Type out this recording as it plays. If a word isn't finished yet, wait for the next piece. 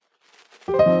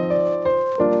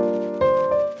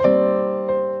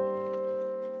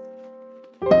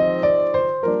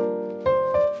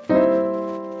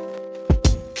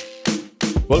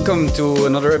welcome to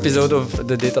another episode of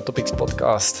the Data Topics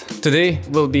podcast. Today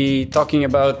we'll be talking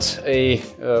about a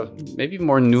maybe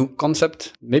more new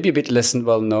concept, maybe a bit less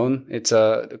well known. It's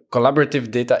collaborative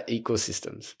data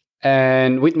ecosystems.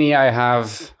 And with me I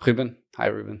have Ruben. Hi,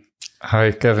 Ruben.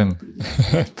 Hi, Kevin.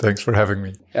 Thanks for having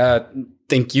me.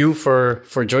 Thank you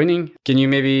for joining. Can you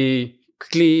maybe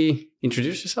quickly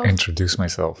introduce yourself? Introduce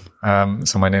myself.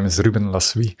 So my name is Ruben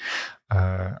Lassuy.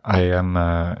 I am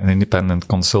an independent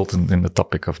consultant in the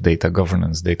topic of data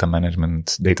governance, data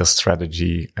management, data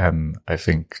strategy, and I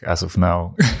think as of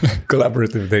now,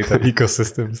 collaborative data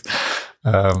ecosystems.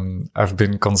 I've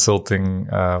been consulting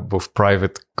both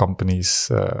private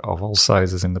companies of all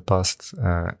sizes in the past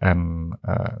and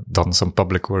done some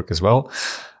public work as well.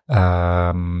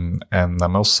 And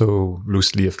I'm also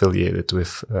loosely affiliated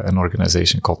with an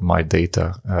organization called My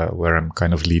Data, where I'm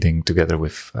kind of leading together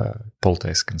with Paul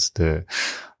Tijskens, the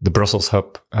Brussels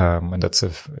hub. And it's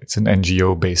an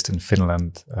NGO based in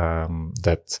Finland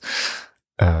that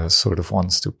sort of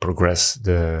wants to progress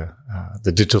the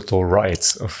digital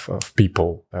rights of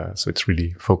people. So it's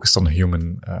really focused on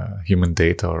human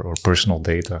data or personal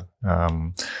data.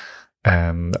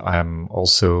 And I'm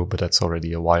also, but that's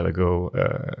already a while ago,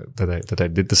 that I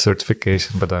did the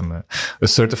certification, but I'm a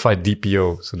certified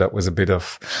DPO. So that was a bit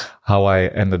of how I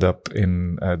ended up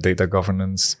in data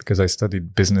governance, because I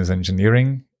studied business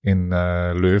engineering in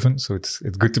Leuven. So it's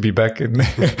good to be back in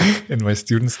in my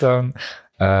students' town.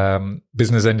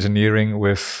 Business engineering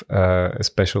with a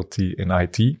specialty in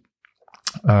IT.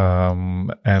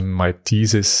 And my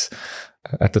thesis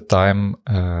at the time,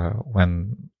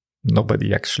 when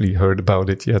nobody actually heard about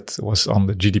it yet, was on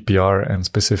the GDPR and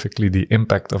specifically the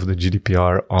impact of the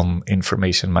GDPR on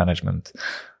information management.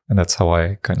 And that's how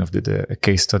I kind of did a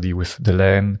case study with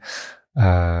Delaine.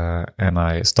 And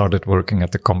I started working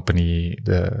at the company,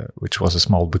 which was a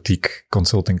small boutique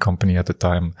consulting company at the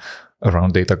time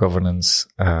around data governance,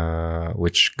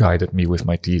 which guided me with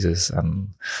my thesis.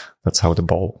 And that's how the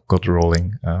ball got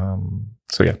rolling.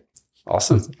 So yeah.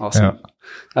 Awesome. Yeah.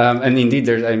 And indeed,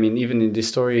 even in this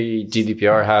story,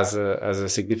 GDPR has a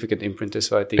significant imprint.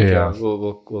 So I think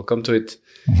we'll come to it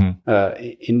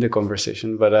in the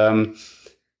conversation. But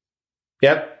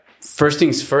first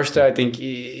things first, I think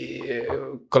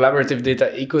collaborative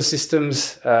data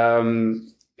ecosystems.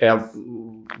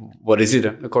 What is it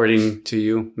according to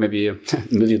you? Maybe a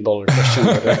 $1 million question.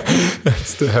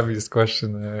 That's the heaviest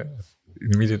question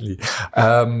immediately.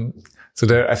 So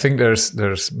I think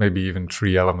there's maybe even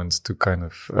three elements to kind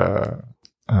of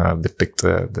depict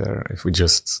there. If we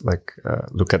just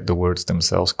look at the words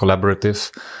themselves,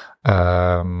 collaborative,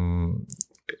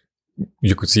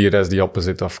 you could see it as the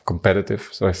opposite of competitive.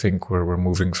 So I think we're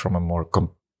moving from a more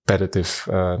competitive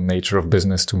nature of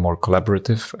business to more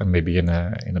collaborative, and maybe in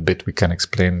a bit we can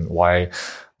explain why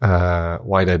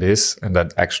that is, and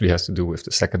that actually has to do with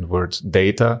the second word,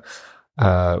 data,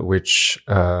 which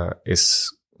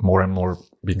is more and more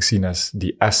being seen as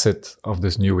the asset of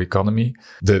this new economy.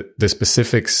 The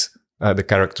specifics, the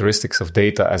characteristics of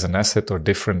data as an asset are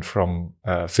different from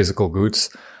physical goods.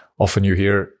 Often you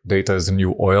hear data is the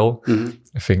new oil. Mm-hmm.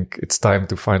 I think it's time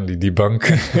to finally debunk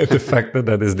the fact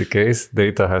that is the case.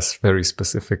 Data has very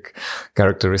specific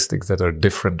characteristics that are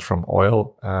different from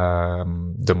oil.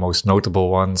 The most notable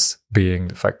ones being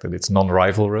the fact that it's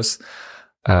non-rivalrous.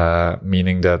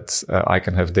 Meaning that I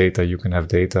can have data, you can have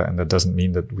data, and that doesn't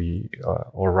mean that we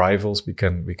are rivals. We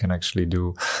can actually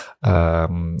do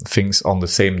things on the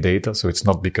same data. So it's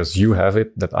not because you have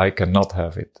it that I cannot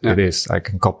have it. Yeah. It is. I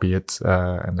can copy it,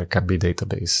 and there can be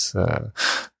database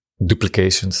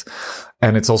duplications.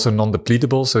 And it's also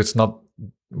non-depletable. So it's not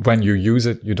when you use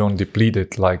it, you don't deplete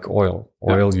it like oil.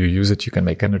 Oil, you use it, you can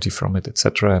make energy from it,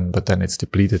 etc. But then it's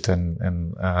depleted, and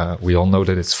we all know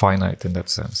that it's finite in that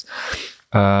sense.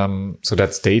 So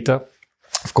that's data.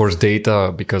 Of course,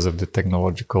 data, because of the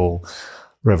technological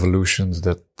revolutions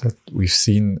that we've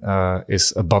seen,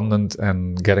 is abundant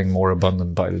and getting more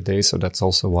abundant by the day. So that's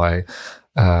also why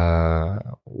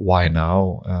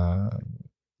now,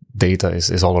 data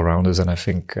is all around us. And I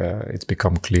think, it's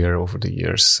become clear over the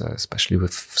years, especially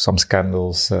with some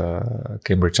scandals,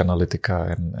 Cambridge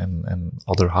Analytica and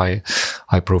other high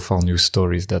profile news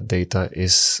stories, that data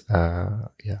is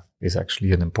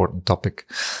actually an important topic.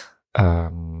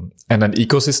 And then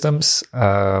ecosystems,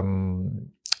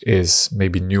 is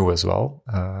maybe new as well,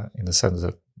 in the sense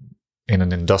that in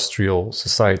an industrial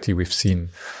society, we've seen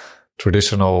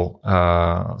traditional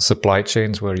supply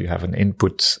chains where you have an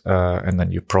input, and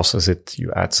then you process it,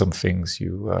 you add some things,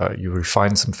 you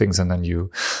refine some things, and then you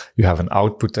have an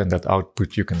output, and that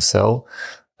output you can sell.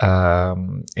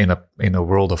 In a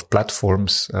world of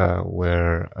platforms,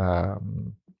 where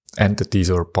entities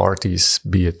or parties,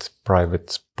 be it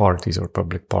private parties or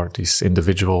public parties,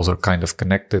 individuals are kind of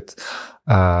connected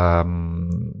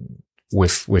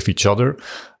with each other.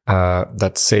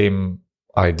 That same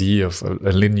idea of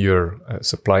a linear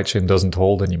supply chain doesn't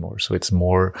hold anymore. So it's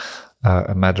more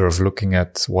a matter of looking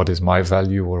at what is my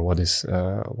value or what is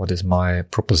my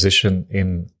proposition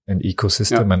in an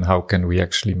ecosystem, and how can we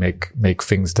actually make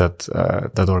things that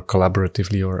are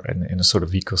collaboratively or in a sort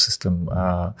of ecosystem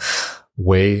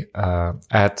way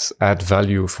add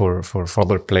value for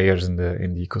other players in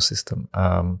the ecosystem.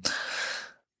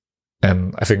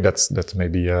 And I think that's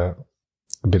maybe a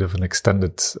bit of an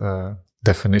extended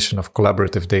definition of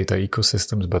collaborative data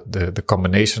ecosystems, but the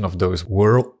combination of those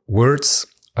words,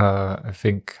 I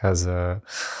think, has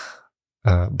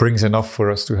brings enough for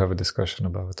us to have a discussion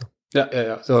about it.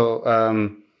 Yeah. So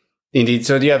indeed,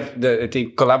 so I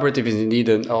think collaborative is indeed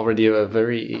already a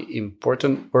very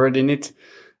important word in it.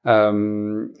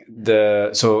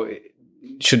 So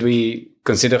should we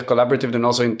consider collaborative then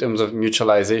also in terms of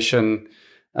mutualization,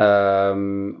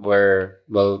 where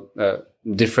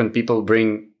different people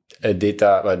bring a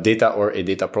data or a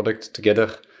data product together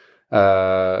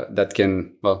that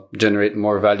can generate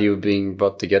more value being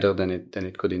brought together than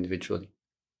it could individually?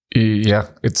 Yeah,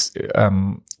 it's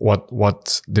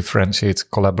what differentiates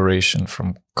collaboration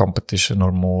from competition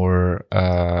or more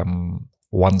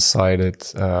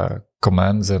one-sided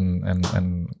commands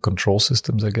and control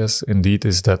systems, I guess, indeed,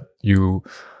 is that you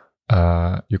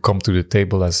come to the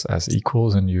table as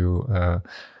equals, and you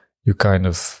kind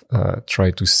of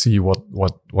try to see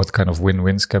what kind of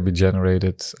win-wins can be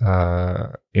generated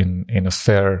in a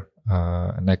fair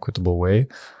and equitable way,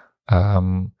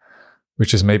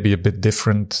 which is maybe a bit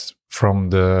different from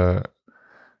the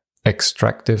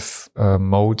extractive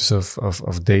modes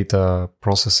of data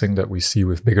processing that we see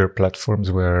with bigger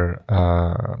platforms, where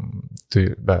a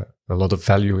lot of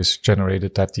value is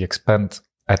generated at the expense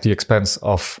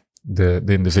of the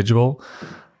individual.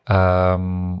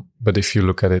 But if you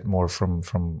look at it more from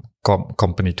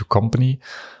company to company,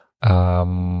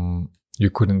 you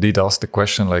could indeed ask the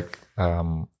question, like,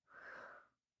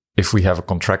 if we have a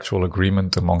contractual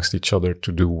agreement amongst each other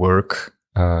to do work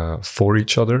for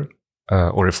each other,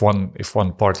 or if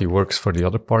one party works for the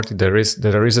other party, there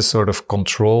is a sort of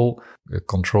control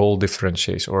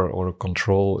differentiation or a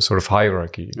control sort of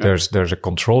hierarchy. Yeah. There's a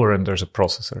controller and there's a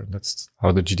processor. That's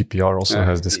how the GDPR also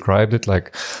has described it.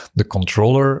 Like, the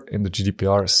controller in the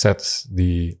GDPR sets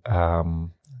the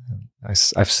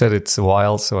I've said it a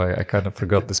while, so I kind of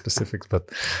forgot the specifics, but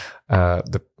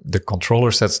the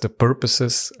controller sets the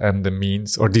purposes and the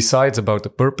means, or decides about the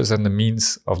purpose and the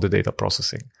means of the data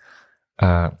processing.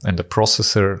 And the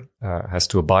processor has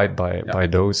to abide by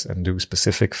those and do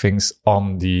specific things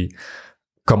on the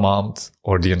command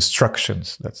or the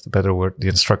instructions. That's the better word. The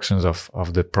instructions of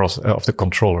the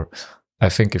controller. I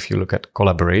think if you look at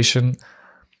collaboration,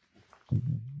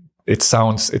 it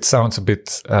sounds a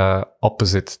bit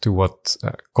opposite to what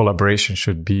collaboration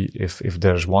should be. If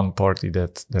there's one party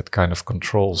that kind of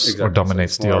controls or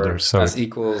dominates the other, so as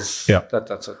equals. Yeah,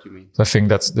 that's what you mean. I think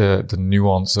that's the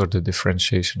nuance or the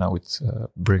differentiation I would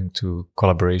bring to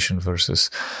collaboration versus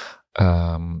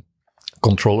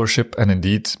controllership, and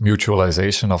indeed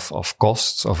mutualization of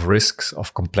costs, of risks,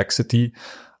 of complexity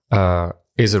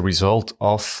is a result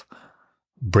of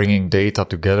bringing data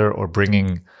together or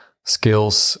bringing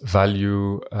skills,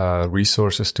 value,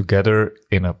 resources together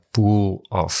in a pool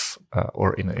of,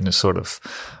 or in a sort of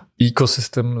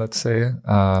ecosystem, let's say.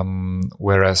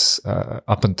 Whereas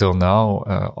up until now,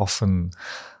 often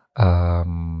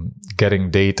getting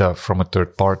data from a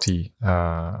third party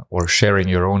or sharing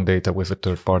your own data with a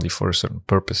third party for a certain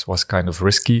purpose was kind of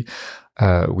risky.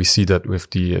 We see that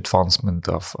with the advancement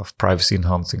of privacy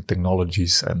enhancing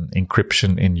technologies and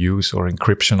encryption in use, or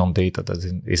encryption on data that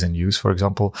is in use, for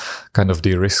example, kind of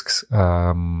de-risks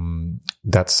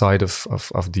that side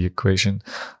of the equation.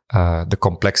 The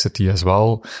complexity as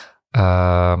well.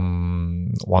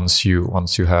 Once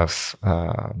you have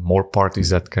more parties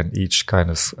that can each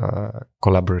kind of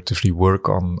collaboratively work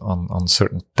on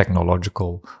certain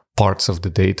technological parts of the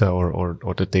data or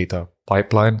the data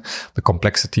pipeline, the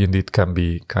complexity indeed can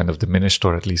be kind of diminished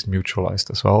or at least mutualized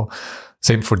as well.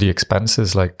 Same for the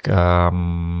expenses. Like,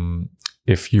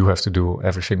 if you have to do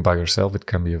everything by yourself, it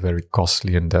can be a very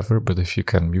costly endeavor. But if you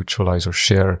can mutualize or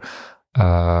share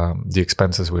the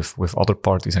expenses with other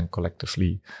parties and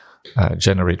collectively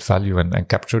generate value and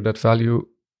capture that value,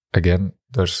 again,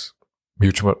 there's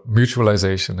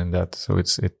mutualization in that. So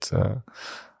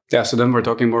yeah, so then we're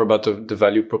talking more about the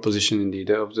value proposition indeed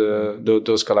of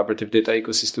those collaborative data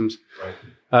ecosystems.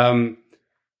 Right.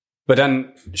 But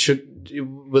then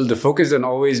will the focus then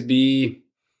always be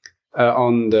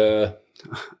on the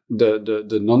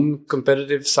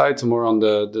non-competitive side, so more on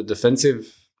the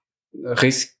defensive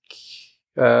risk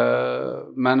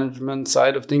management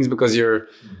side of things, because you're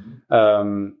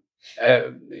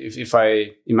if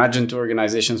I imagine two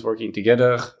organizations working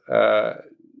together,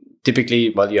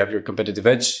 typically, while you have your competitive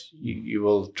edge, you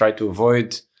will try to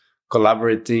avoid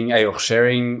collaborating or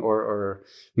sharing or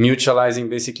mutualizing,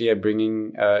 basically,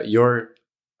 bringing your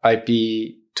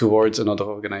IP towards another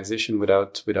organization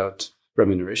without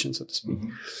remuneration, so to speak.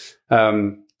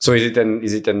 So is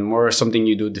it then more something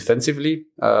you do defensively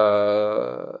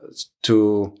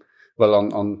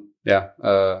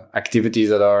activities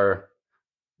that are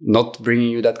not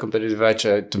bringing you that competitive edge?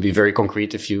 To be very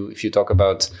concrete, if you talk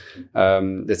about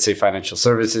let's say financial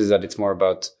services, that it's more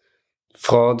about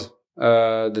fraud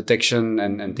detection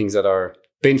and things that are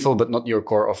painful but not your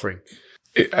core offering.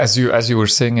 As you were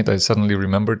saying it, I suddenly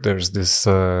remembered there's this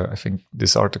I think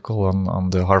this article on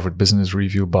the Harvard Business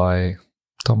Review by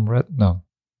Tom Red. No,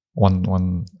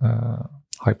 one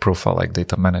high profile like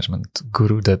data management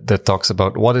guru that talks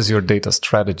about what is your data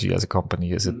strategy as a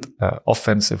company. Is it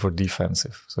offensive or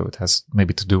defensive? So it has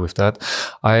maybe to do with that.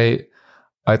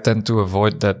 I tend to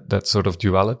avoid that sort of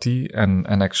duality and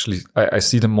actually I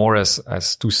see them more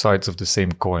as two sides of the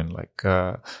same coin, like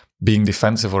being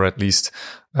defensive, or at least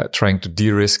trying to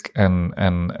de-risk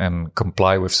and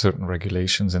comply with certain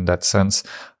regulations in that sense,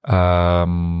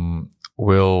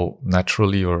 will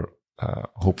naturally or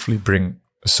hopefully bring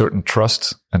a certain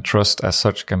trust, and trust as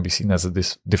such can be seen as a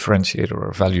differentiator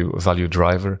or value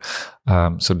driver.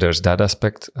 So there's that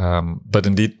aspect. But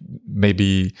indeed,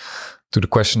 maybe to the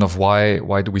question of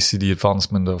why do we see the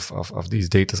advancement of these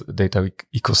data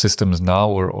ecosystems now,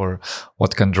 or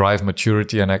what can drive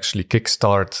maturity and actually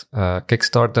kickstart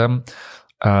them?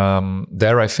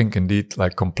 There, I think indeed,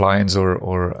 like compliance or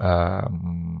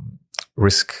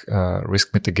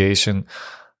risk mitigation,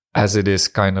 as it is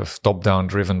kind of top-down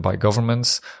driven by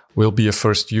governments, will be a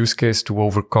first use case to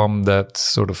overcome that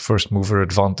sort of first mover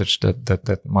advantage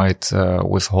that might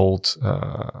withhold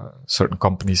certain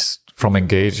companies from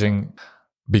engaging,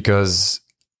 because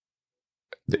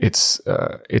it's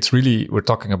really, we're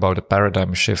talking about a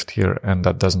paradigm shift here, and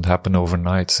that doesn't happen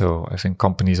overnight. So I think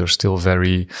companies are still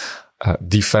very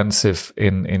defensive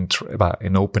in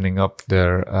opening up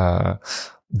their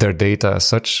data as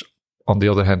such. On the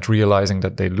other hand, realizing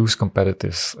that they lose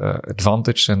competitive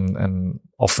advantage and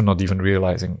often not even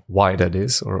realizing why that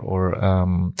is,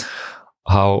 or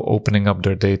how opening up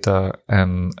their data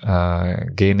and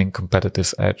gaining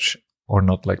competitive edge are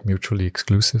not like mutually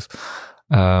exclusive.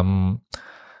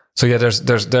 So yeah,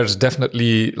 there's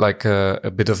definitely like a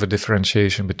bit of a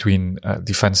differentiation between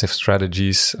defensive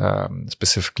strategies,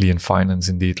 specifically in finance,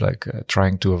 indeed, like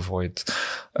trying to avoid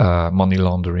money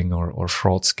laundering or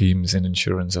fraud schemes in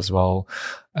insurance as well.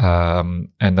 And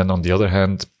then on the other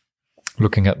hand,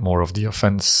 looking at more of the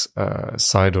offense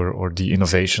side or the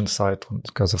innovation side,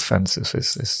 because offensive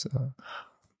is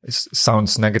it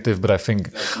sounds negative, but I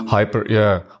think hyper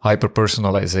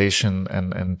personalization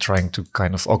and trying to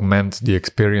kind of augment the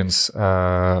experience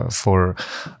for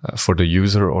the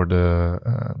user or the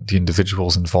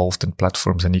individuals involved in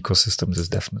platforms and ecosystems is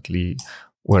definitely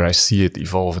where I see it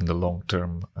evolve in the long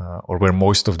term, or where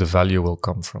most of the value will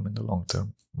come from in the long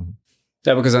term. Mm-hmm.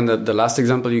 Yeah, because then the last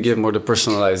example you gave, more the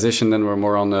personalization, then we're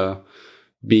more on a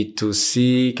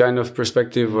B2C kind of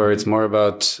perspective, where it's more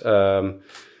about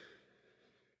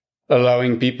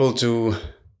allowing people to,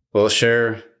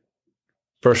 share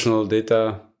personal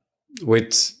data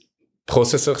with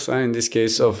processors, in this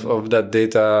case, of that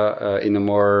data in a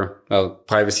more,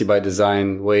 privacy by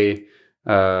design way,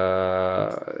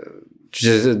 which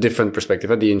is a different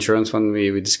perspective. The insurance one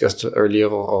we discussed earlier,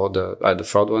 or the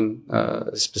fraud one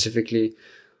specifically,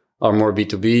 are more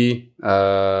B2B,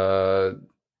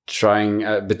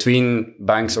 trying between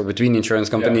banks or between insurance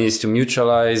companies to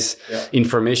mutualize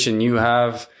information you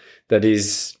have that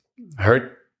is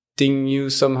hurting you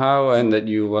somehow, and that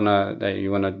you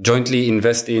wanna jointly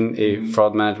invest in a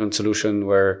fraud management solution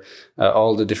where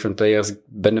all the different players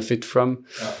benefit from.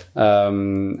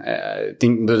 I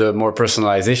think the more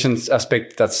personalization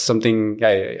aspect, that's something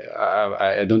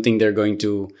I don't think they're going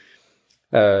to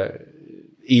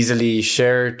easily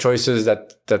share choices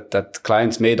that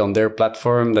clients made on their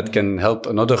platform that can help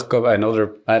another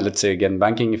let's say again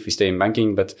banking, if we stay in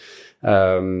banking, but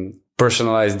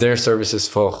personalize their services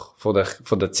for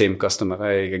that same customer.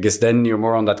 I guess then you're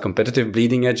more on that competitive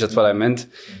bleeding edge. That's what I meant.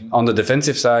 Mm-hmm. On the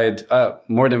defensive side,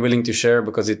 more than willing to share,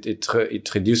 because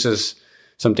it reduces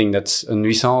something that's a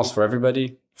nuisance for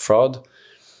everybody, fraud.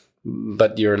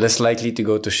 But you're less likely to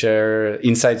go to share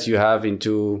insights you have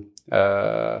into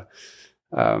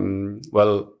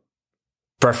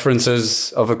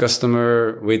preferences of a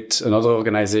customer with another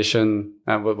organization,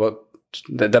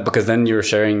 because then you're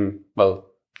sharing, well,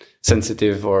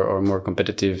 sensitive or more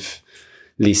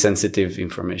competitively sensitive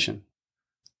information.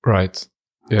 Right.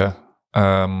 Yeah.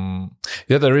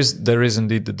 There is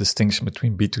indeed the distinction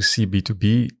between B2C,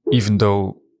 B2B, even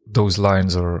though those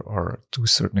lines are to a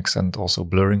certain extent also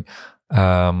blurring.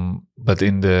 But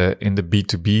in the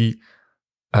B2B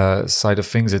side of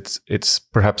things, it's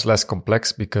perhaps less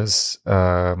complex because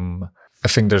I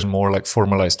think there's more like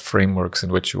formalized frameworks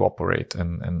in which you operate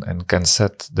and can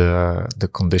set the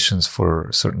conditions for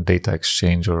certain data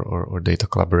exchange or data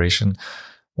collaboration.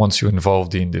 Once you involve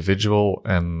the individual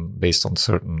and based on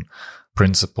certain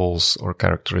principles or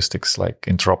characteristics like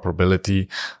interoperability,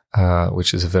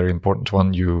 which is a very important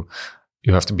one, you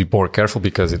have to be more careful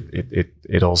because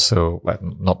it also, well,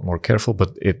 not more careful,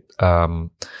 but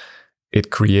it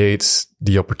creates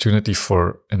the opportunity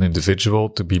for an individual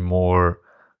to be more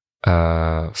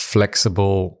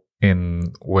flexible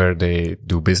in where they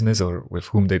do business or with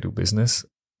whom they do business.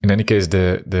 In any case,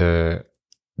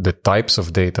 the types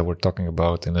of data we're talking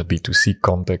about in a B2C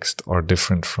context are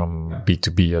different from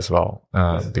B2B as well,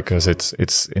 because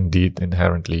it's indeed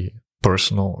inherently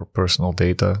personal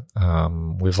data,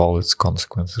 with all its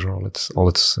consequences or all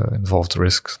its involved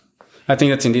risks. I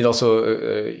think that's indeed also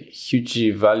a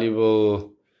hugely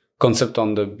valuable concept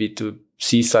on the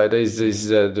B2C side is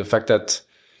the fact that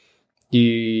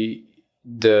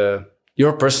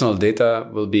your personal data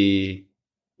will be,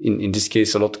 in this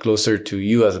case, a lot closer to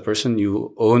you as a person.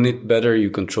 You own it better, you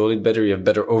control it better, you have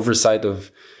better oversight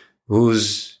of who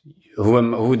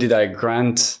did I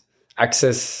grant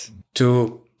access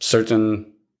to certain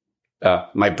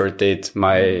my birth date,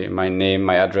 my name,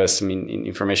 my address,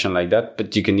 information like that.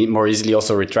 But you can more easily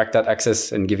also retract that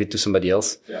access and give it to somebody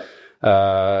else. Yeah.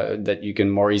 That you can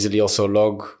more easily also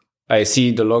log. I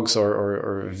see the logs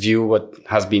or view what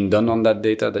has been done on that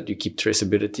data, that you keep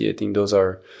traceability. I think those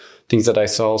are things that I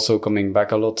saw also coming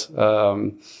back a lot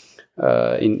in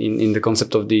the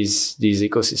concept of these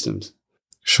ecosystems.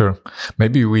 Sure.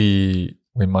 Maybe we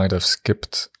might have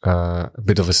skipped a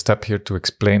bit of a step here to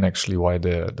explain actually why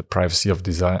the privacy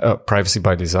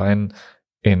by design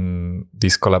in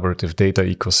these collaborative data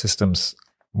ecosystems,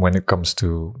 when it comes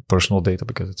to personal data,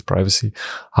 because it's privacy,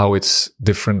 how it's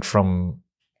different from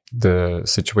the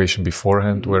situation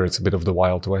beforehand, where it's a bit of the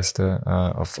Wild West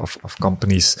of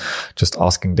companies just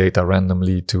asking data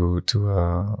randomly to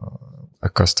a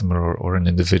customer or an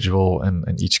individual,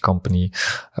 and each company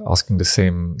asking the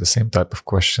same type of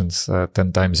questions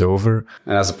 10 times over.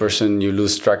 And as a person, you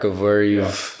lose track of where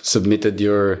you've submitted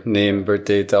your name, birth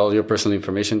date, all your personal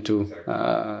information to.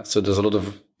 So there's a lot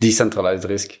of decentralized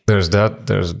risk. There's that.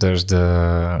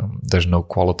 There's no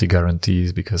quality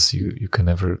guarantees because you can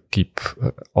never keep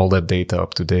all that data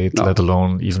up to date, let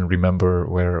alone even remember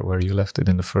where you left it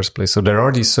in the first place. So there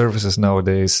are these services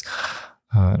nowadays.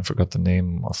 I forgot the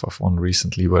name of one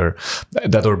recently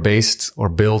that are based or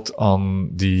built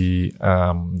on the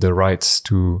rights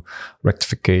to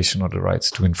rectification or the rights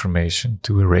to information,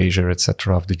 to erasure,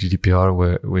 etc. of the GDPR,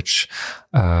 which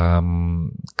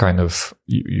kind of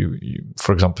you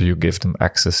for example, you give them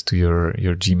access to your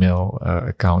Gmail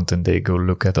account, and they go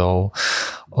look at all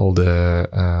the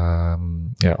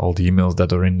emails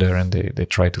that are in there, and they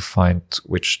try to find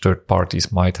which third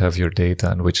parties might have your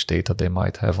data and which data they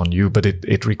might have on you. But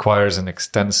it requires an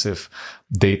extensive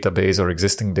database or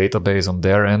existing database on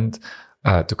their end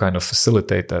to kind of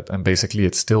facilitate that. And basically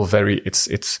it's still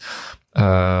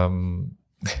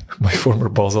my former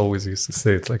boss always used to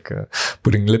say it's like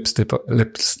putting lipstick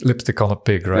on a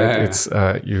pig, right?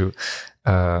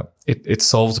 Yeah. It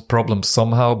solves the problem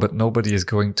somehow, but nobody is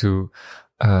going to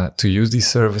use these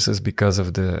services because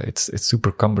of it's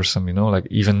super cumbersome, like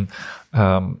even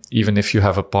if you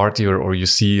have a party or you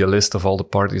see a list of all the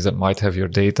parties that might have your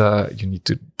data, you need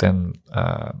to then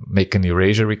make an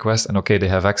erasure request. And okay, they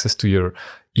have access to your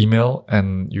email,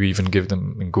 and you even give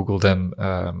them in Google then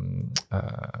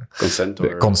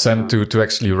consent to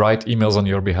actually write emails on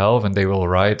your behalf, and they will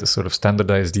write a sort of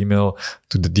standardized email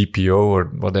to the DPO or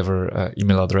whatever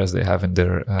email address they have in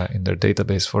their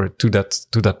database for it to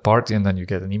that party, and then you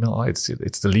get an email. It's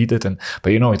deleted,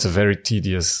 but it's a very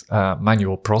tedious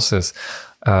manual process,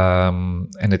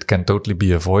 and it can totally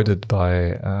be avoided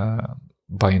by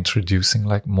introducing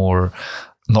like more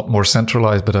not more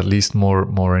centralized, but at least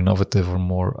more innovative or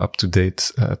more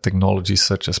up-to-date technologies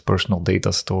such as personal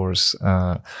data stores,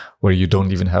 where you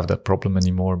don't even have that problem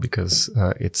anymore, because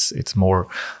it's more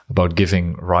about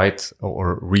giving write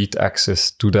or read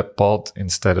access to that pod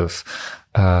instead of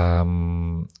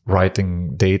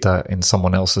writing data in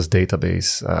someone else's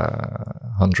database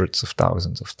hundreds of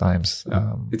thousands of times.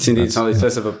 It's indeed, it's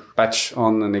less of a patch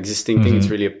on an existing thing. It's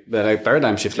really a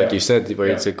paradigm shift, like you said, where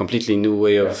it's a completely new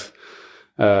way of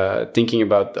thinking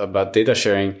about data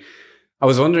sharing. I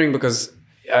was wondering, because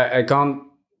I can't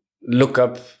look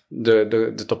up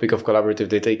the topic of collaborative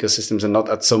data ecosystems and not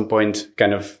at some point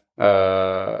kind of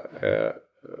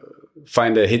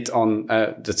find a hit on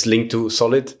that's linked to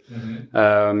Solid.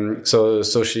 So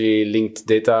socially linked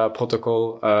data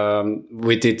protocol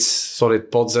with its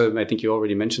Solid pods. I think you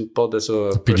already mentioned pod as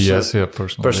a PDS,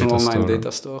 personal online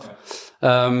data store.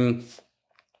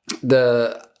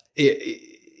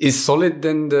 Is Solid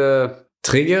then the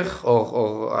trigger,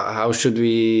 or how should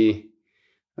we,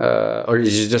 or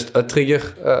is it just a trigger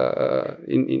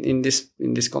in this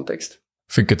context?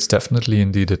 I think it's definitely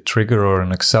indeed a trigger or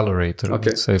an accelerator. Okay. I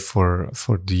would say for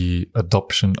the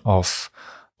adoption of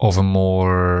a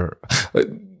more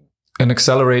an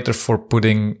accelerator for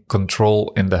putting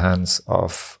control in the hands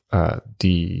of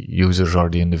the users or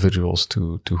the individuals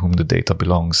to whom the data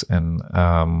belongs. And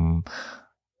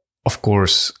of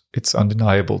course, it's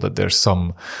undeniable that there's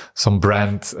some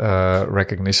brand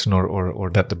recognition, or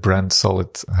that the brand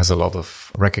Solid has a lot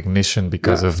of recognition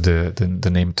because of the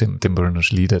name Tim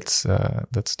Berners-Lee. That's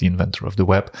the inventor of the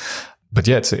web. But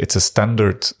yeah, it's a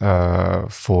standard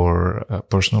for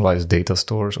personalized data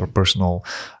stores or personal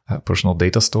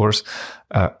data stores,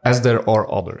 as there are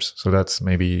others. So that's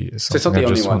maybe something I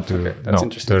just want to. Okay, that's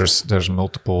interesting. There's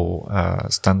multiple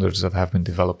standards that have been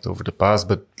developed over the past,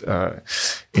 but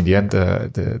in the end,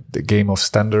 the game of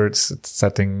standards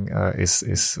setting is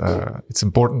it's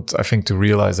important, I think, to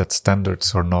realize that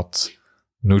standards are not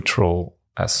neutral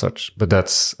as such. But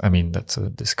that's a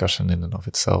discussion in and of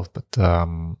itself. But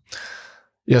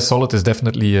yeah, Solid is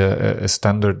definitely a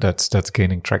standard that's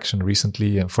gaining traction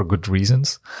recently, and for good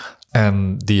reasons.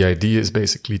 And the idea is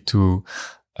basically to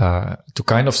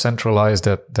kind of centralize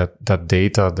that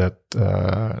data that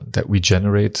we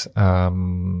generate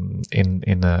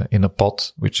in a pod,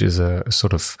 which is a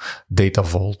sort of data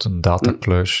vault and data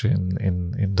kluis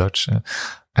in Dutch,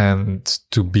 and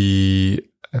to be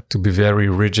very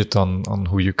rigid on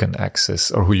who you can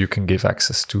access or who you can give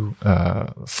access to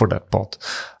for that pod.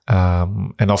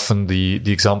 And often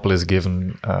the example is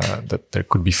given that there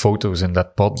could be photos in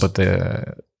that pod, but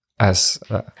as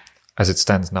it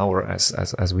stands now, or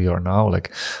as we are now,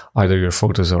 like either your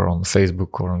photos are on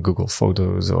Facebook or on Google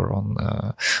Photos or on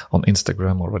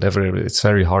Instagram or whatever, it's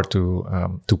very hard to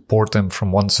port them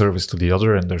from one service to the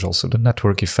other. And there's also the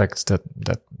network effects that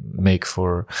make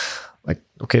for, like,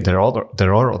 okay, there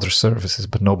are other services,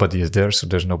 but nobody is there, so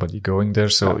there's nobody going there.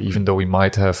 So even though we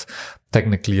might have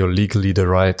technically or legally the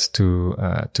right to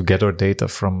get our data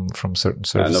from certain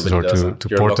services or to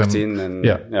port them,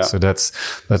 so that's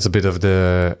a bit of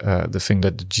the thing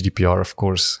that the GDPR, of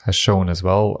course, has shown as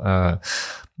well.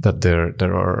 That there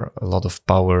are a lot of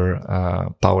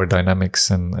power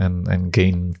dynamics and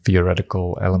game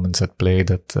theoretical elements at play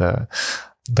that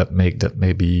make that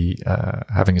maybe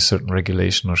having a certain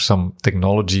regulation or some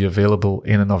technology available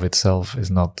in and of itself is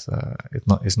not a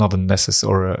necessary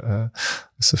or a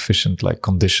sufficient like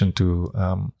condition to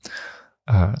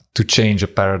change a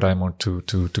paradigm or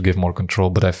to give more control.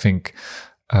 But I think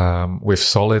with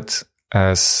Solid,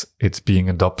 as it's being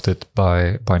adopted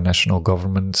by national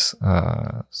governments,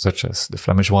 such as the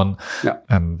Flemish one,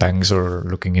 and banks are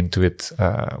looking into it,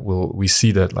 we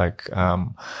see that like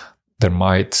there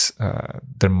might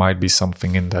be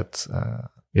something in that,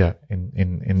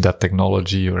 in that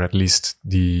technology, or at least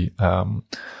the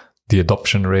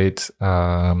adoption rate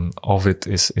of it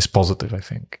is positive, I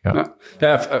think.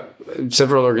 I've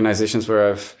several organizations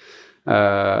where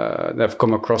I've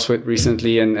come across with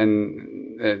recently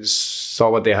and saw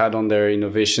what they had on their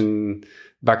innovation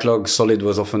backlog. Solid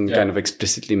was often kind of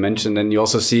explicitly mentioned, and you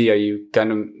also see you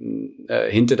kind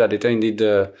of hinted at it. Indeed,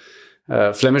 the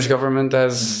Flemish government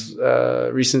has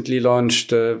recently launched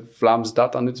Vlaams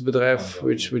Datanutsbedrijf,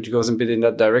 which goes a bit in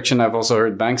that direction. I've also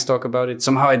heard banks talk about it.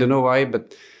 Somehow, I don't know why,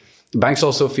 but banks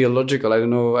also feel logical. I don't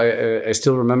know. I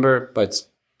still remember, but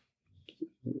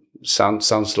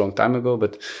sounds a long time ago.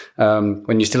 But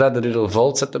when you still had the little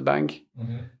vaults at the bank,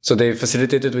 so they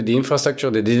facilitated with the infrastructure.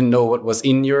 They didn't know what was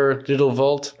in your little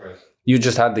vault. Right. you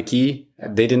just had the key.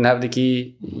 They didn't have the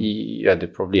key. They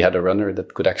probably had a runner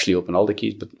that could actually open all the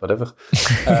keys, but whatever.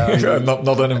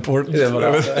 Not unimportant.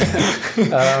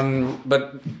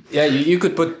 But yeah, you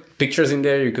could put pictures in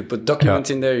there. You could put documents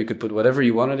in there. You could put whatever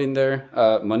you wanted in there.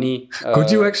 Money.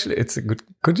 Could you actually?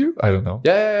 Could you? I don't know.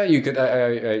 Yeah. You could.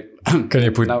 Can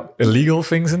you put illegal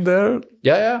things in there?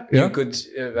 Yeah. You could.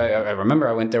 I remember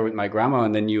I went there with my grandma,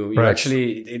 and then you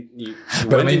actually.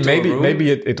 But I mean,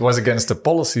 maybe it was against the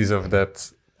policies of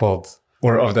that pod.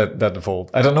 Or of that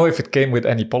vault. I don't know if it came with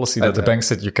any policy that the bank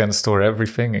said you can store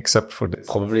everything except for this.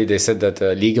 Probably they said that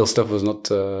legal stuff was not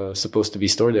supposed to be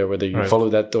stored there, whether you follow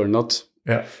that or not.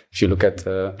 Yeah. If you look at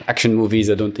action movies,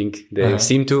 I don't think they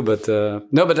seem to. But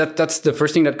that's the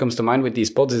first thing that comes to mind with these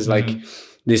pods is like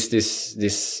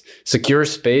this secure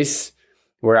space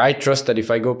where I trust that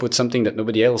if I go put something that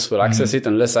nobody else will access it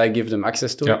unless I give them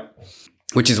access to it.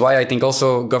 Which is why I think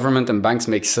also government and banks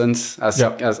make sense as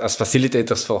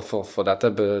facilitators for that.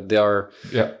 But they are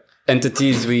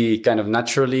entities we kind of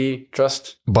naturally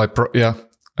trust.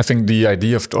 I think the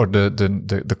idea of or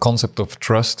the concept of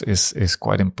trust is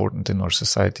quite important in our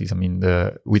societies. I mean,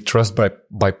 we trust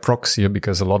by proxy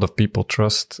because a lot of people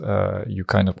trust you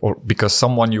kind of, or because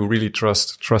someone you really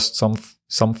trust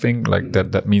something like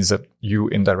that. That means that you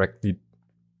indirectly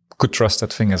could trust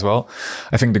that thing as well.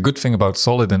 I think the good thing about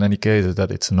Solid in any case is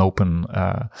that it's an open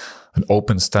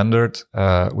standard,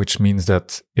 which means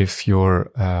that if you're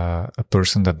a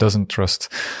person that doesn't trust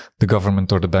the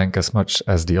government or the bank as much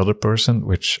as the other person,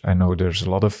 which I know there's a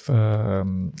lot of,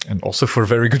 and also for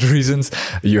very good reasons,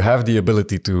 you have the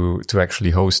ability to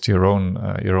actually host your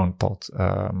own pod,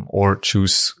 or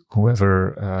choose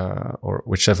whoever, or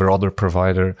whichever other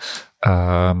provider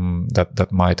that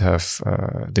might have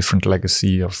different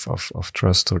legacy of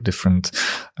trust or different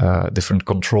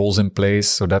controls in place.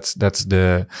 So that's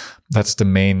the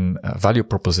main value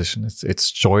proposition. It's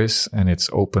choice and it's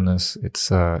openness, it's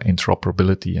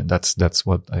interoperability, and that's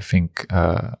what I think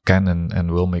can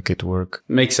and will make it work.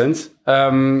 Makes sense.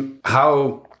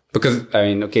 How? Because I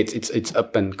mean, okay, it's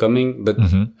up and coming, but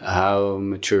how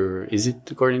mature is it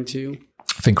according to you?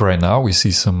 I think right now we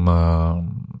see some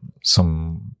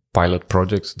pilot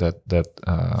projects that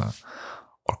are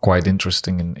quite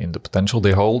interesting in the potential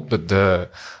they hold. But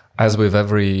as with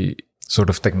every sort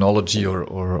of technology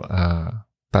or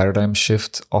paradigm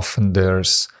shift, often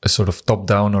there's a sort of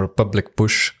top-down or a public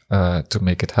push to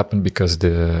make it happen because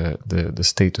the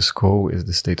status quo is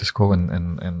the status quo,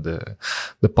 and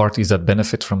the parties that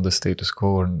benefit from the status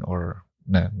quo or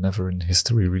never in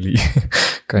history really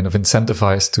kind of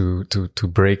incentivized to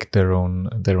break their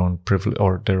own privilege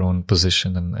or their own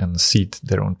position and cede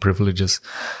their own privileges.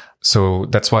 So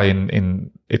that's why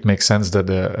it makes sense that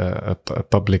a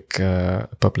public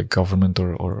government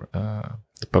or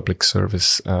the public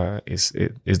service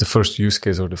is the first use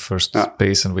case or the first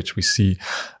space in which we see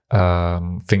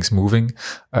things moving.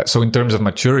 So in terms of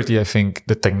maturity, I think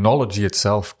the technology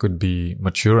itself could be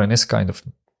mature and is kind of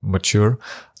mature.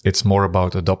 It's more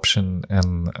about adoption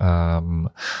and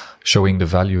showing the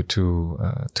value to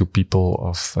people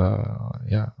of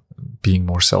being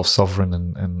more self-sovereign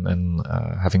and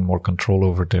having more control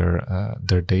over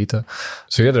their data.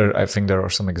 So I think there are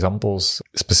some examples,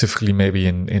 specifically maybe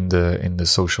in the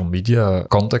social media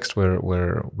context where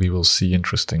we will see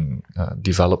interesting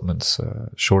developments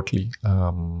shortly.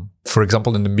 For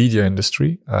example, in the media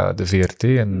industry, the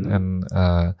VRT and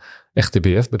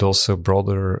RTBF, but also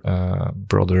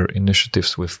broader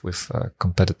initiatives with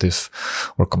competitive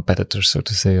or competitors, so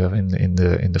to say, in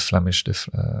the Flemish,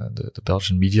 the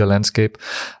Belgian media landscape.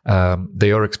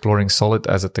 They are exploring Solid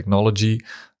as a technology,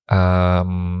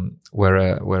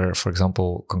 where, for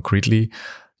example, concretely,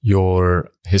 your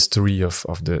history of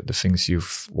the things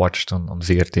you've watched on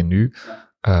VRT Nu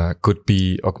could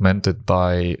be augmented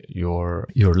by your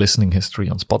listening history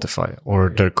on Spotify, or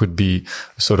there could be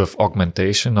a sort of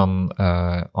augmentation on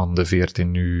the VRT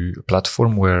Nu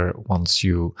platform, where once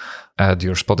you add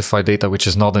your Spotify data, which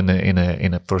is not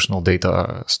in a personal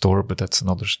data store, but that's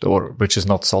another store, which is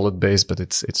not Solid based, but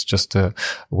it's just a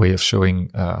way of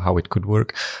showing how it could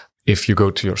work. If you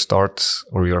go to your start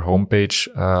or your homepage,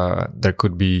 there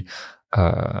could be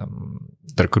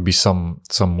some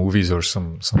movies or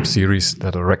some series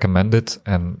that are recommended,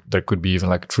 and there could be even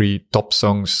like 3 top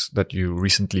songs that you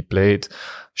recently played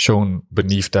shown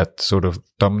beneath that sort of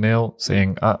thumbnail,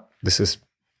 saying,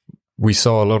 we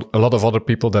saw a lot of other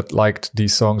people that liked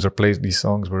these songs or played these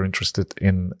songs, were interested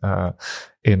in I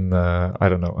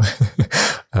don't know,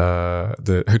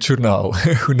 the Het Journaal,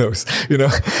 who knows,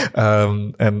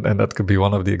 and that could be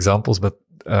one of the examples. But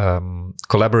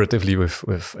collaboratively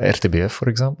with RTBF, for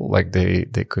example. Like they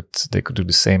could do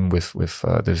the same with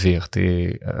the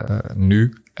VRT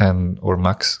Nu or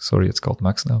Max. Sorry, it's called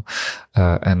Max now,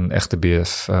 and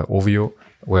RTBF Ovio,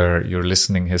 where your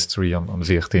listening history on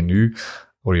VRT Nu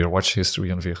or your watch history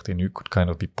on VRT Nu could kind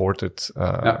of be ported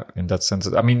in that sense.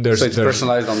 I mean, so it's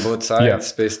personalized on both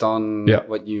sides based on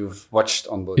what you've watched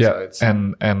on both sides.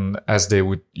 And as they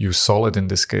would use Solid in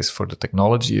this case for the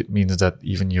technology, it means that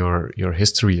even your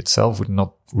history itself would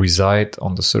not reside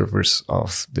on the servers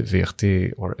of the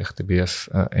VRT or RTBF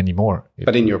anymore.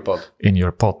 But in your pod. In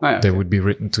your pod. They would be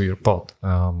written to your pod.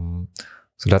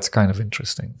 So that's kind of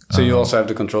interesting. So you also have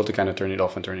the control to kind of turn it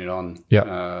off and turn it on.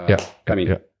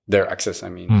 Their access,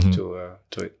 to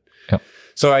it. Yeah.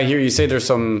 So I hear you say there's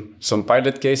some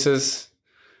pilot cases.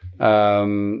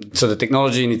 So the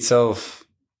technology in itself,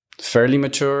 fairly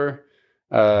mature.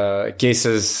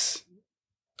 Cases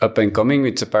up and coming.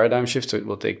 It's a paradigm shift, so it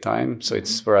will take time. So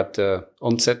we're at the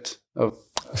onset of.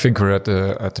 I think we're at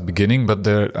the beginning, but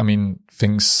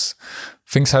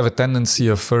things have a tendency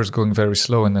of first going very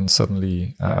slow and then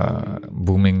suddenly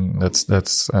booming.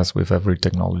 That's as with every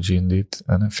technology indeed.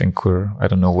 And I think I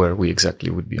don't know where we exactly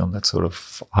would be on that sort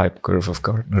of hype curve of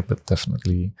Gartner, but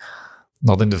definitely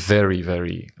not in the very,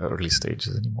 very early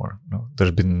stages anymore. No,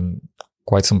 there's been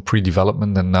quite some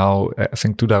pre-development, and now I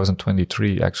think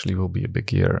 2023 actually will be a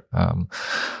big year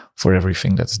for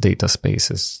everything that's data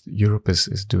spaces. Europe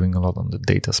is doing a lot on the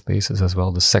data spaces as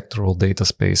well, the sectoral data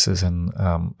spaces. And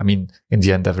in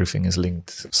the end, everything is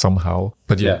linked somehow.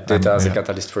 But data as a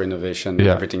catalyst for innovation, and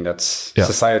everything that's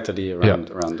societally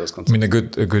around those concepts. I mean, a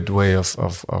good way of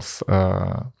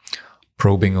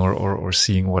probing or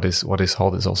seeing what is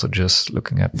hot is also just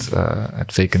looking at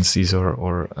vacancies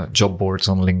or job boards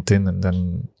on LinkedIn, and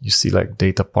then you see like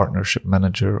data partnership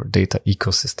manager or data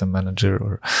ecosystem manager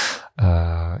or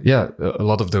a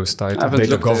lot of those titles,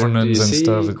 data governance and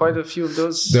stuff. Quite a few of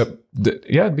those.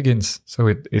 It begins. So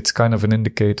it's kind of an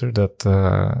indicator that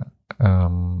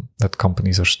that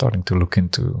companies are starting to look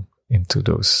into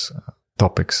those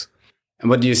topics. And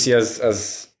what do you see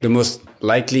as the most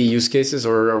likely use cases,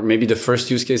 or maybe the first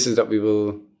use cases that we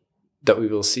will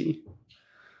see?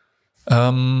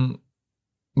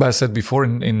 But I said before,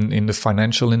 in the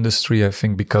financial industry, I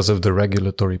think because of the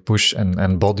regulatory push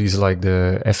and bodies like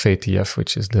the FATF,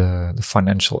 which is the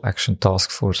Financial Action Task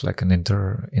Force, like an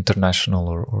international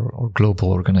or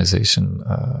global organization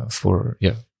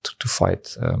to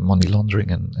fight money laundering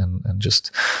and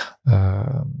just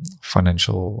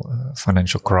financial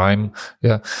crime.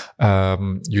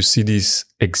 You see these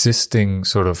existing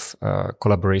sort of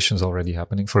collaborations already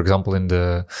happening. For example, in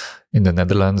the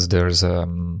Netherlands, there's a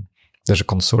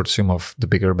consortium of the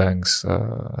bigger banks,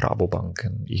 Rabobank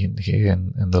and ING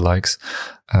and the likes,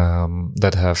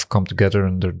 that have come together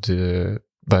under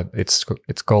but it's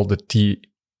called the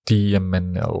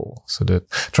TMNL, so the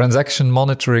Transaction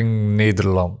Monitoring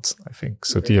Nederland, I think.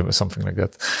 So TM, something like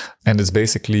that. And it's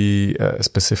basically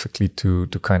specifically to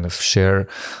kind of share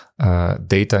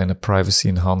data in a privacy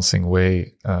enhancing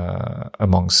way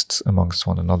amongst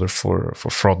one another for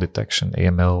fraud detection,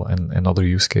 AML and other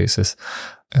use cases.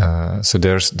 So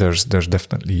there's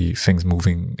definitely things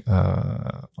moving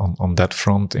on that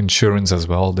front. Insurance as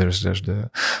well. There's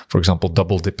for example,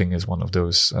 double dipping is one of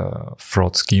those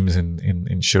fraud schemes in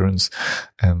insurance,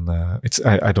 and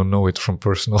I don't know it from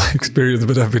personal experience,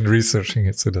 but I've been researching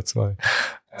it, so that's why.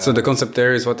 So the concept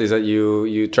there is that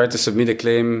you try to submit a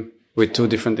claim with two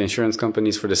different insurance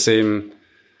companies for the same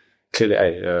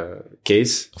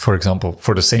case. For example,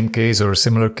 for the same case or a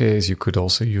similar case, you could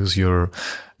also use your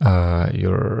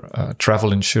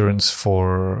travel insurance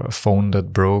for a phone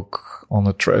that broke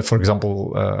on for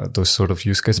example, those sort of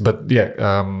use cases. But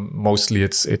mostly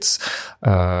it's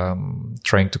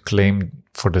trying to claim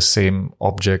for the same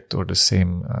object or the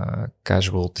same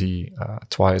casualty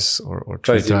twice or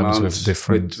three times with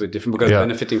different because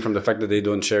benefiting from the fact that they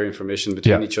don't share information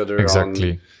between each other.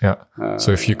 Exactly.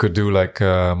 So if you could do like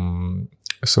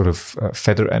sort of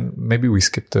feather, and maybe we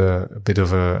skipped a bit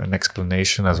of an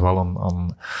explanation as well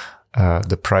on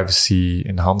the privacy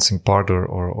enhancing part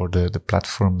or the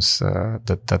platforms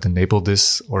that enable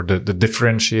this, or the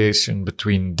differentiation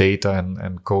between data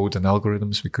and code and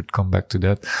algorithms. We could come back to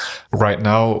that. Right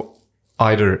now,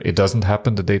 either it doesn't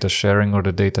happen, the data sharing or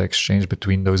the data exchange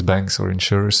between those banks or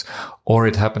insurers, or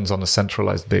it happens on a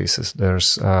centralized basis. There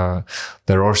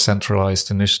are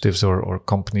centralized initiatives or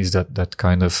companies that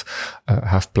kind of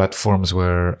have platforms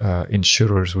where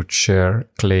insurers would share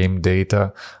claim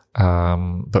data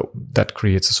But that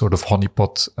creates a sort of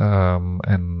honeypot,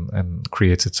 and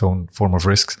creates its own form of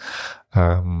risks.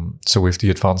 So with the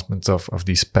advancement of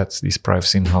these PETs, these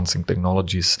privacy enhancing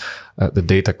technologies, the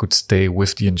data could stay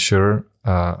with the insurer,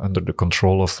 under the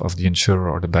control of the insurer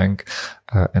or the bank.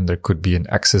 And there could be an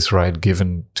access right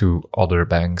given to other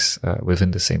banks,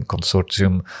 within the same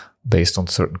consortium based on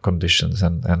certain conditions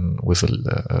and with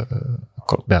a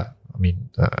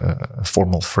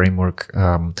formal framework,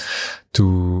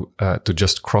 to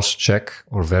just cross-check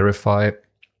or verify.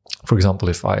 For example,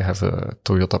 if I have a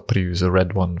Toyota Prius, a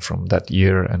red one from that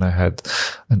year, and I had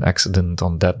an accident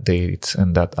on that date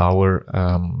and that hour,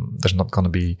 there's not going to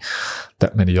be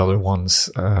that many other ones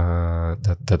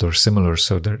that are similar.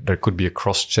 So there could be a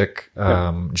cross-check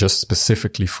just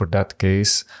specifically for that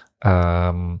case.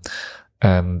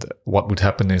 And what would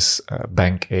happen is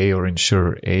Bank A or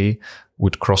Insurer A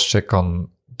would cross-check on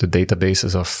the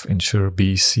databases of Insurer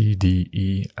B, C, D,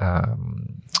 E,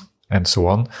 and so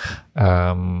on.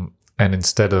 And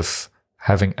instead of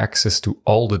having access to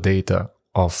all the data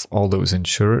of all those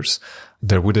insurers,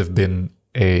 there would have been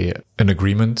an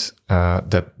agreement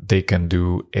that they can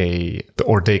do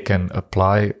they can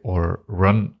apply or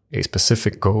run a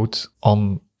specific code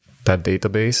on that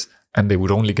database, and they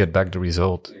would only get back the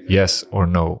result, yes or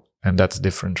no. And that's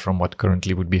different from what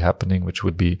currently would be happening, which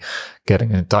would be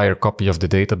getting an entire copy of the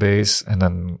database and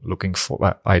then looking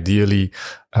for, ideally,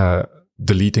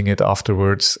 deleting it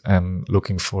afterwards and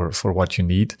looking for what you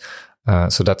need.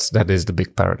 So that is the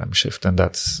big paradigm shift. And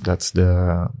that's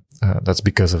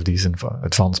because of these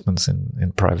advancements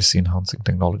in privacy enhancing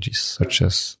technologies, such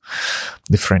as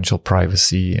differential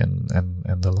privacy and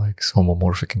the likes,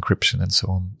 homomorphic encryption and so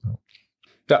on.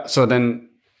 Yeah. So then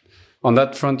on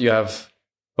that front, you have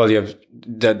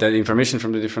that information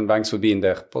from the different banks would be in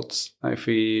their pods, if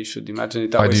we should imagine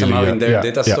it that way, somehow in their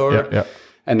data store. Yeah.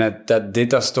 And that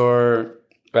data store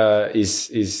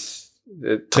is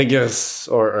triggers,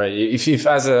 or if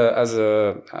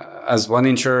as one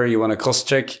insurer you want to cross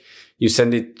check, you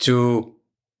send it to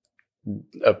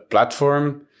a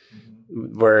platform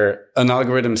where an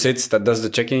algorithm sits that does the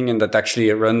checking and that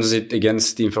actually runs it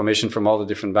against the information from all the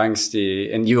different banks,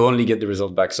 and you only get the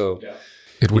result back. So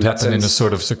it would happen in a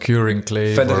sort of secure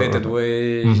enclave, federated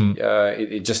way.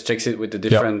 It just checks it with the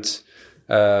different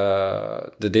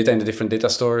the data in the different data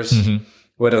stores,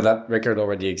 whether that record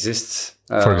already exists,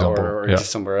 for example, or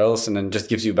exists somewhere else, and then just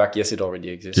gives you back, yes, it already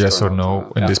exists. Yes or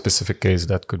no. In this specific case,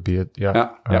 that could be it.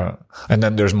 And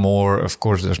then there's more, of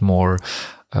course,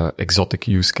 exotic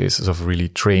use cases of really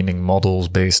training models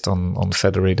based on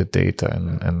federated data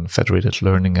and federated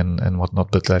learning and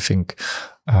whatnot. But I think,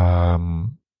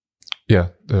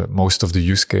 most of the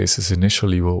use cases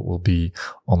initially will be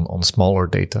on smaller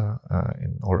data,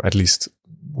 or at least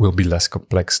will be less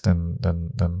complex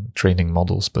than training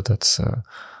models. But that's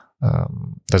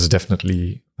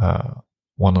definitely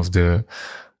one of the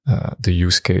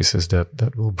use cases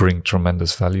that will bring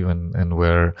tremendous value and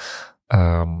where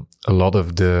a lot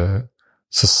of the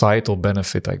societal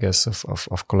benefit, I guess,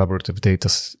 of collaborative data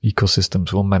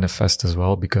ecosystems will manifest as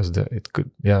well, because it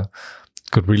could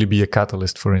really be a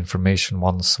catalyst for information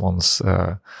once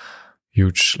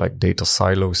huge like data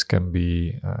silos can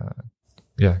be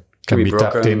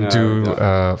tapped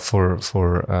into for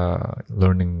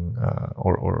learning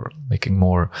or making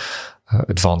more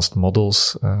advanced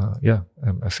models.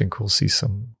 I think we'll see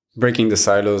some breaking the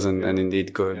silos and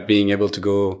indeed being able to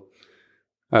go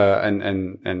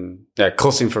and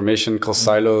cross information, cross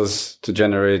silos to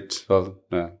generate,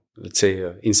 let's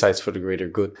say, insights for the greater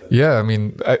good. Yeah, I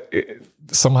mean,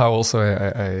 somehow also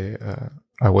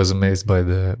I was amazed by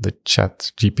the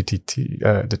chat GPT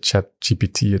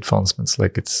advancements.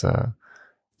 Like it's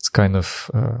kind of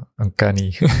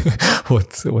uncanny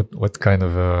what kind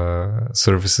of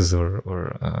services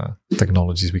or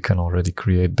technologies we can already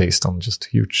create based on just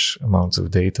huge amounts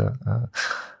of data.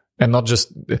 And not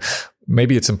just,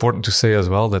 maybe it's important to say as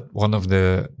well that one of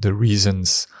the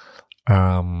reasons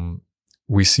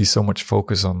we see so much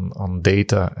focus on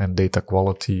data and data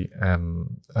quality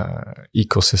and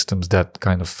ecosystems that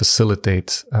kind of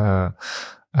facilitate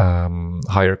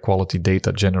higher quality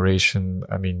data generation.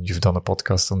 I mean, you've done a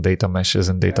podcast on data meshes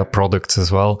and data products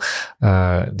as well.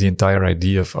 The entire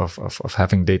idea of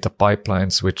having data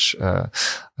pipelines,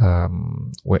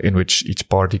 in which each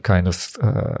party kind of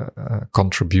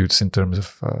contributes in terms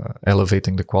of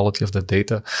elevating the quality of the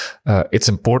data. It's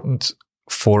important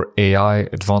for AI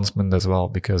advancement as well,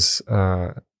 because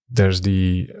there's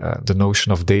the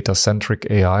notion of data-centric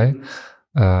AI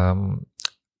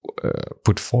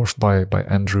put forth by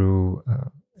Andrew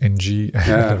NG.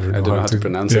 Yeah, I don't know how to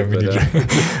pronounce it.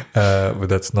 But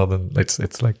that's not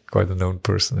it's like quite a known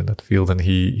person in that field. And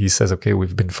he says, okay,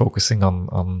 we've been focusing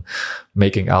on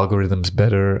making algorithms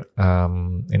better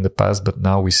in the past, but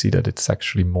now we see that it's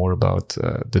actually more about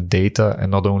the data,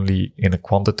 and not only in a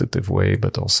quantitative way,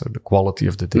 but also the quality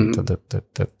of the data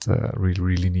that we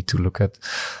really need to look at.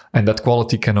 And that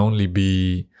quality can only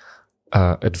be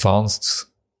advanced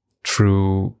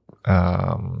through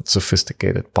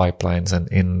sophisticated pipelines and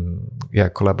in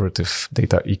collaborative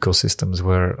data ecosystems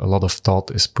where a lot of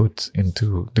thought is put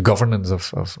into the governance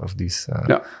of these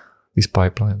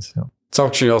pipelines. Yeah. It's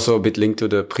actually also a bit linked to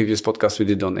the previous podcast we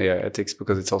did on AI ethics,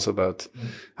 because it's also about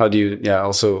how do you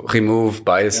also remove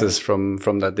biases from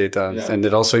that data, and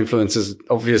it also influences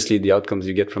obviously the outcomes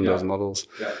you get from those models.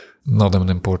 Yeah. Not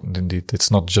unimportant indeed.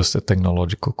 It's not just a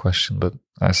technological question, but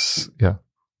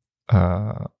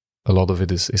a lot of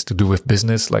it is to do with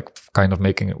business, like kind of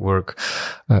making it work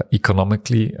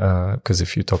economically. Because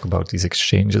if you talk about these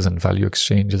exchanges and value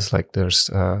exchanges, like there's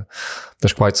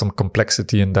quite some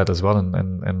complexity in that as well.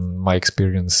 And my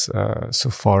experience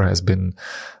so far has been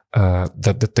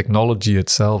that the technology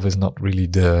itself is not really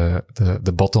the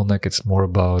bottleneck. It's more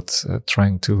about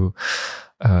trying to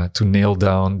nail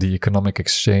down the economic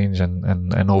exchange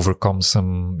and overcome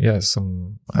some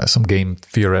game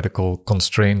theoretical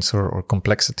constraints or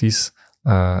complexities.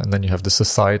 And then you have the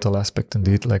societal aspect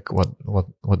indeed, like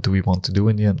what do we want to do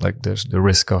in the end? Like there's the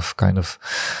risk of kind of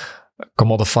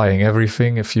commodifying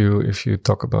everything if you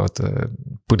talk about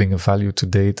putting a value to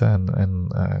data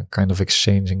and kind of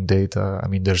exchanging data. I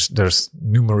mean, there's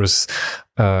numerous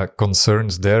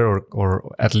concerns there,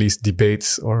 or at least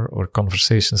debates or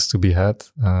conversations to be had.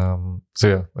 So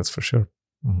yeah, that's for sure.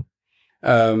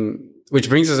 Mm-hmm. Which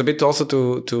brings us a bit also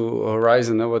to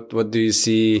Horizon. What do you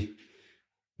see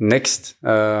next?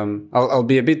 I'll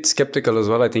be a bit skeptical as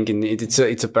well. I think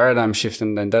it's a paradigm shift,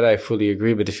 and that I fully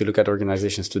agree. But if you look at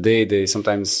organizations today, they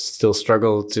sometimes still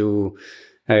struggle to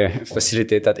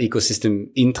facilitate that ecosystem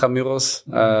intramuros.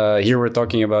 Here we're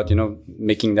talking about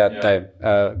making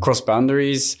that cross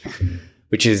boundaries,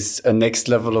 which is a next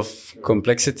level of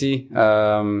complexity.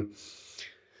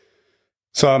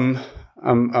 So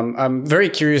I'm very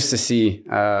curious to see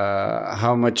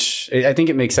how much. I think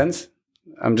it makes sense.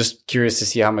 I'm just curious to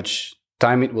see how much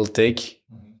time it will take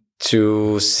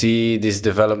to see this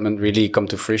development really come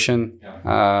to fruition,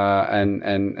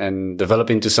 and develop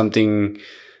into something,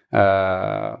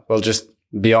 just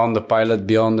beyond the pilot,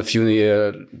 beyond a few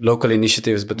local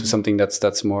initiatives, but to something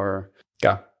that's more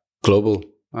global.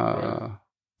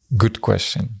 Good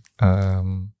question.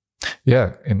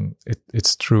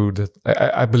 It's true that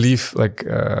I believe, like,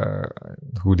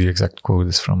 who the exact quote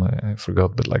is from, I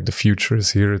forgot, but like the future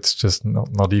is here. It's just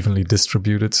not evenly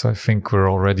distributed. So I think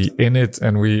we're already in it,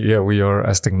 and we are,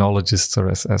 as technologists or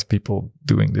as people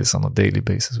doing this on a daily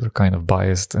basis, we're kind of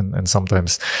biased, and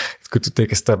sometimes it's good to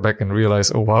take a step back and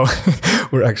realize, oh wow,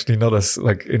 we're actually not as,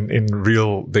 like, in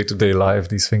real day-to-day life,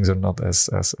 these things are not as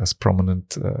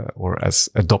prominent or as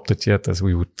adopted yet as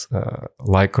we would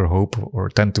like or hope or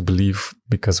tend to believe,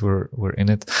 because we're in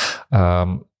it.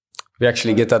 We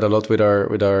actually get that a lot with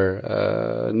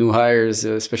our new hires,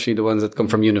 especially the ones that come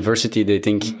from university. They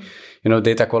think,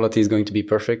 data quality is going to be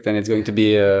perfect, and it's going to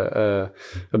be a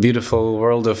beautiful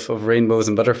world of rainbows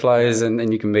and butterflies,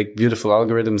 and you can make beautiful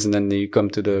algorithms. And then you come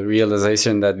to the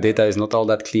realization that data is not all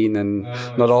that clean and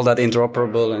not all that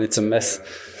interoperable, and it's a mess.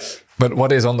 But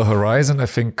what is on the horizon, I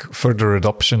think, further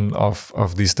adoption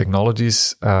of these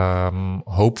technologies.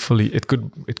 Hopefully, it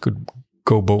could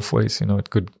go both ways. It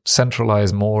could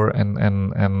centralize more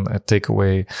and take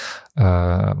away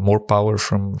more power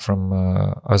from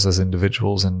us as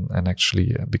individuals and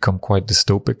actually become quite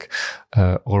dystopic.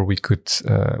 Or we could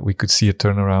see a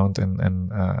turnaround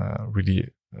and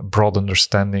really broad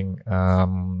understanding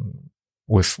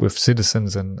with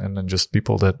citizens and just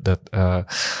people that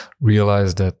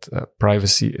realize that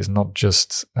privacy is not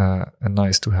just a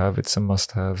nice to have, it's a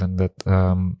must have, and that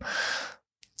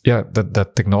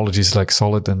that technologies like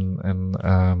Solid and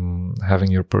having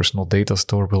your personal data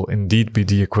store will indeed be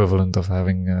the equivalent of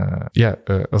having a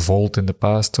vault in the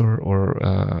past or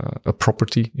a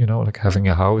property, like having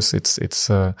a house. It's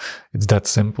that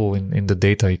simple in the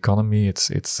data economy.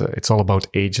 It's all about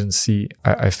agency.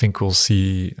 I think we'll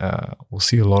see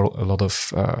a lot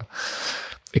of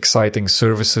exciting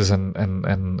services and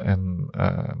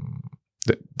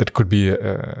that could be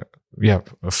a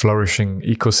flourishing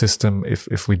ecosystem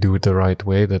if we do it the right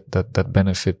way that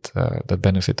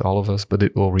benefit all of us. But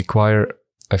it will require,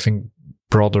 I think,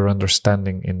 broader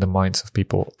understanding in the minds of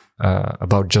people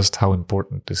about just how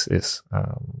important this is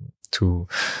to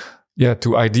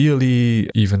to ideally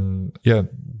even,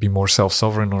 be more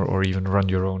self-sovereign or even run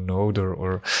your own node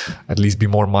or at least be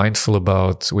more mindful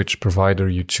about which provider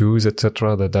you choose,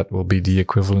 etc. That will be the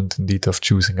equivalent indeed of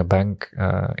choosing a bank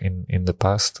in the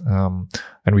past.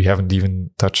 And we haven't even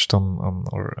touched on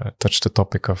or touched the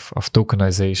topic of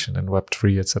tokenization and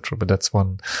Web3, etc. But that's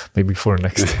one maybe for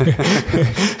next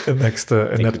the next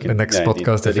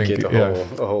podcast. I think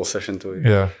a whole session to it.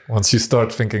 Yeah, once you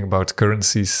start thinking about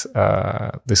currencies,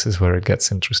 this is where it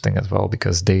gets interesting as well,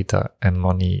 because data and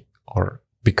money are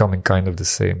becoming kind of the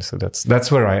same. So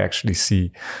that's where I actually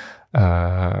see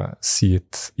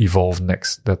it evolve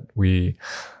next. That we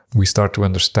start to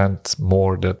understand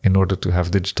more that in order to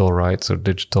have digital rights or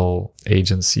digital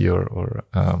agency or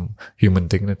human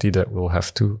dignity, that we'll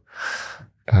have to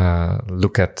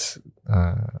look at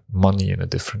money in a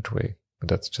different way. But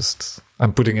that's just,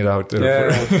 I'm putting it out there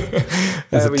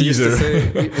as a teaser.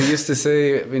 We used to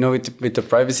say, with the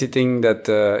privacy thing, that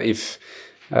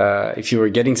if you were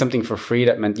getting something for free,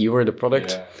 that meant you were the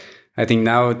product. Yeah. I think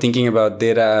now thinking about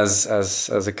data as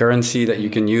a currency that you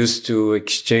can use to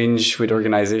exchange with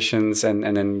organizations and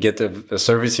then get a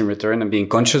service in return and being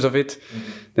conscious of it,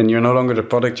 then you're no longer the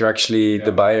product, you're actually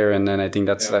the buyer. And then I think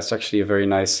that's actually a very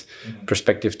nice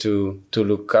perspective to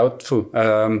look out for.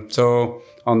 So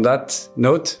on that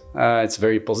note, it's a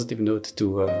very positive note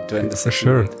to end the session.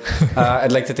 For sure.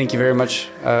 I'd like to thank you very much,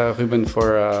 Ruben,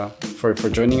 for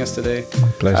joining us today.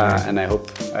 Pleasure. And I hope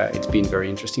it's been very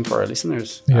interesting for our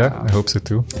listeners. Yeah, I hope so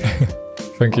too.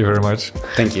 Thank you very much.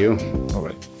 Thank you. All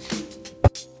right.